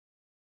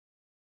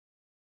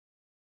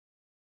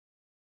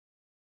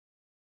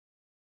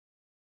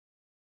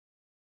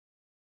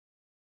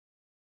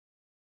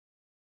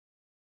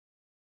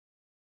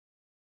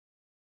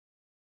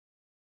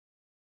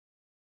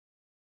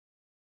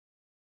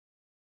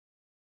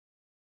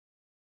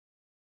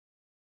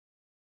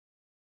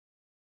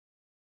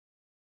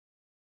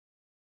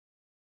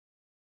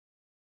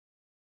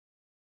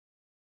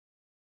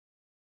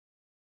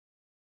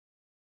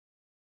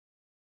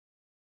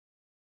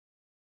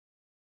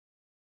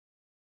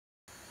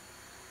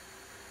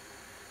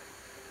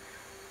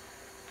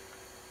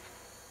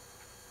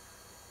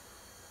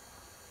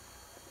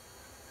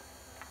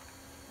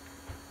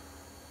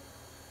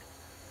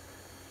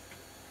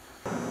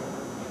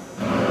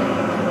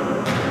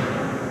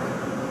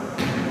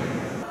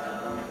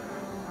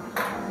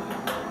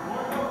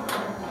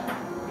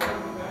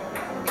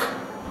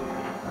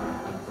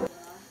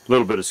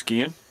little bit of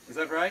skiing. Is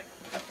that right?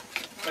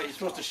 But you're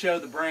supposed to show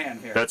the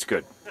brand here. That's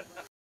good.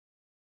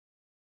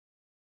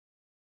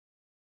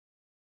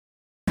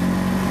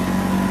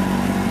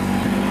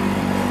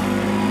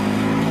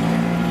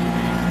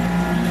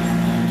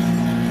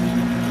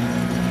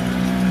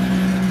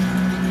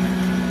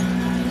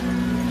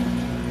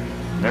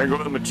 There go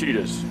the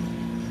Machitas.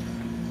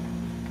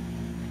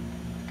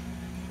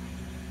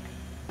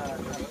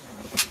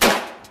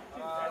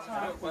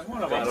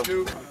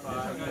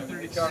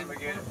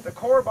 The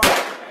core body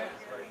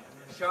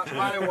shot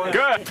by one.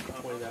 Good.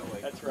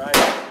 That's right.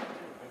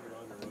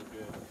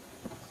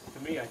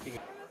 To me, I think.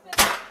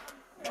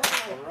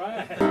 All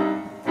right.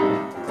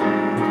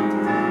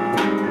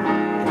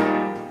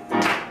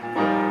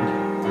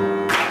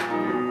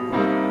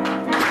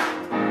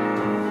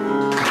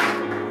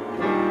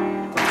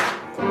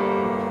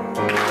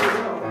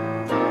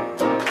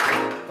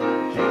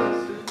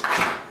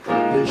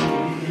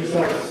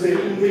 Jesus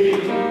in me,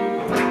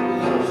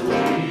 loves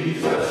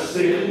Jesus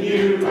in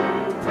you.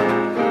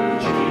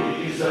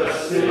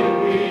 Jesus in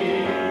me,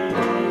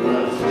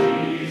 loves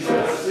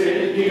Jesus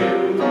in you.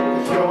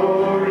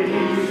 You're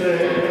easy.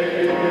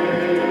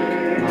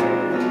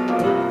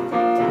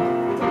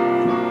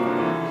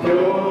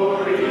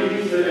 You're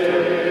easy. You're easy.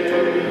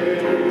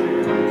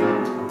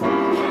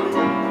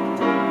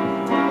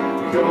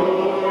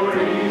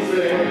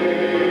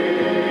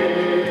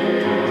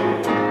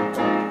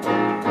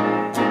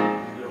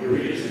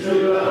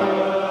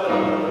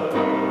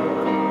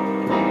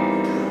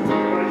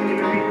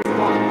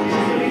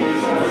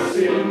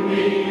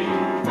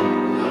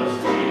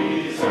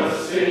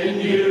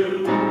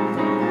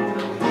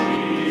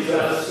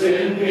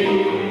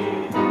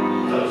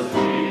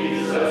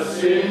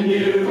 In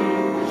you,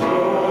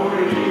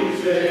 you're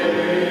easy.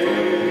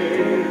 You're easy.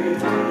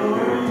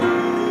 You're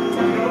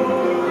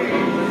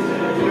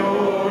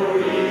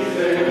easy.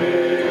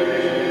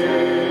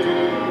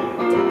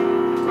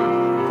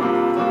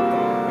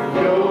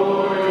 You're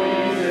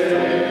easy.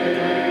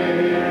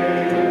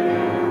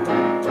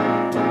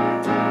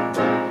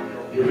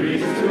 You're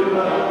easy to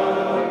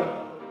love.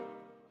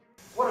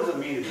 What does it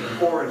mean to be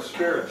poor in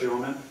spirit,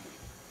 gentlemen?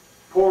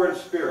 Poor in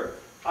spirit.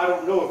 I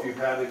don't know if you've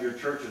had at your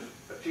churches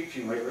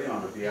teaching lately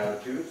on the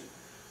Beatitudes,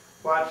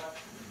 but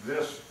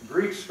this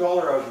Greek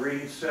scholar I was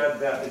reading said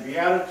that the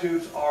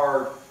Beatitudes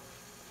are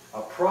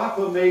a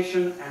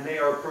proclamation and they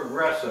are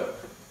progressive.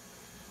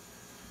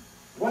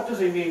 What does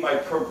he mean by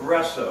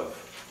progressive?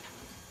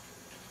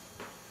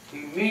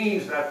 He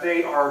means that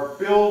they are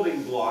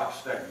building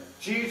blocks that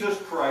Jesus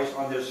Christ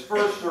on his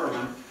first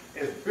sermon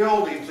is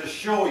building to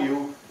show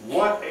you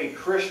what a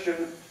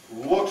Christian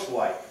looks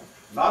like.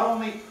 Not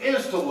only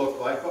is to look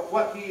like, but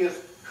what he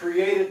is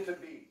created to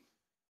be.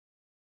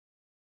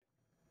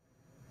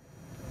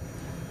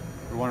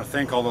 We want to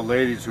thank all the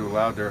ladies who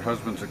allowed their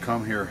husbands to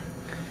come here,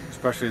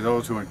 especially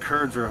those who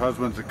encouraged their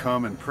husbands to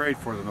come and prayed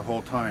for them the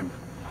whole time.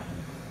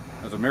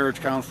 As a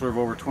marriage counselor of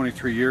over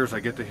 23 years,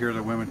 I get to hear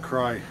the women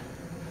cry.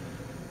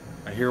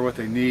 I hear what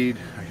they need.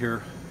 I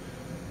hear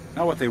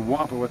not what they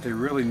want, but what they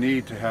really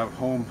need to have a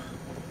home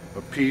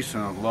of peace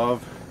and of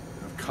love,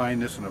 of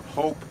kindness and of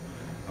hope,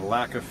 a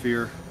lack of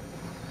fear.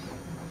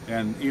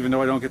 And even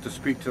though I don't get to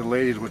speak to the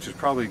ladies, which is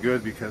probably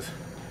good because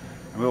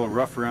I'm a little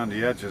rough around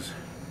the edges,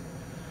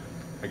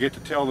 I get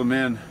to tell the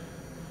men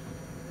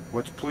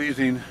what's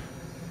pleasing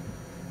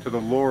to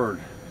the Lord.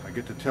 I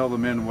get to tell the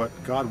men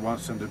what God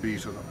wants them to be.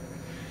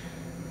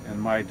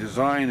 And my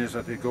design is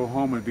that they go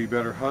home and be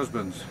better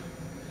husbands,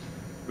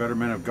 better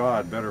men of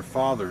God, better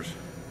fathers,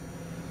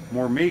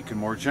 more meek and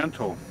more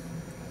gentle,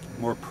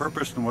 more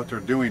purposed in what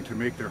they're doing to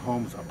make their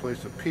homes a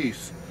place of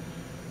peace.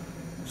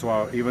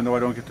 So even though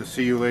I don't get to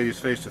see you ladies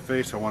face to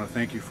face, I want to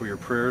thank you for your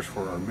prayers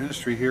for our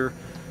ministry here.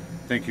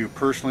 Thank you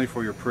personally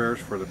for your prayers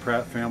for the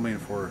Pratt family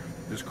and for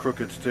this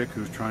crooked stick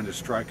who's trying to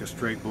strike a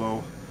straight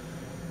blow.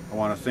 I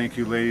want to thank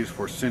you ladies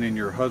for sending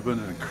your husband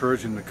and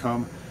encouraging them to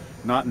come,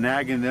 not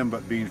nagging them,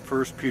 but being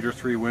 1 Peter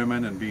 3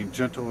 women and being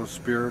gentle of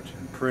spirit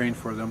and praying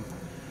for them.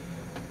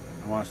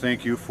 I want to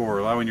thank you for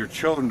allowing your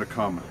children to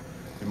come.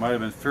 They might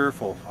have been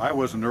fearful. I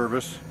was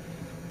nervous,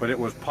 but it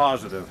was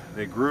positive.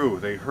 They grew,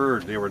 they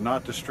heard, they were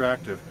not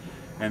distracted,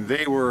 and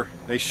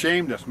they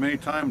shamed us many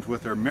times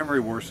with their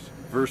memory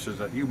verses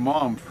that you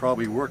moms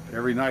probably worked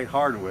every night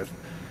hard with.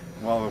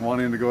 While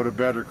wanting to go to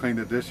bed or clean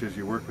the dishes,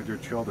 you work with your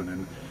children,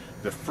 and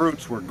the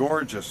fruits were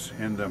gorgeous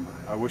in them.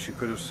 I wish you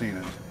could have seen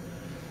it.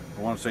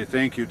 I want to say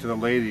thank you to the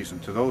ladies,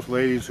 and to those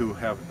ladies who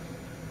have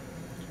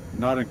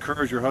not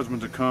encouraged your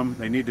husband to come.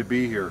 They need to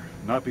be here,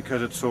 not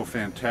because it's so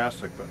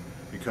fantastic, but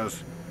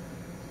because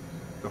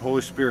the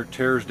Holy Spirit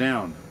tears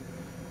down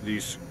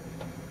these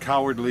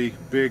cowardly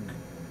big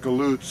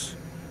galoots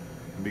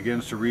and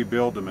begins to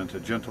rebuild them into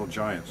gentle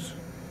giants,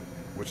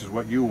 which is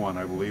what you want,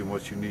 I believe, and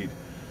what you need.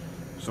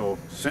 So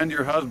send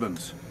your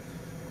husbands.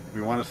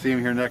 We want to see them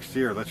here next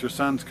year. Let your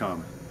sons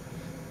come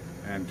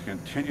and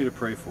continue to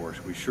pray for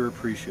us. We sure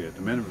appreciate it.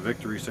 The Men of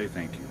Victory say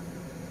thank you.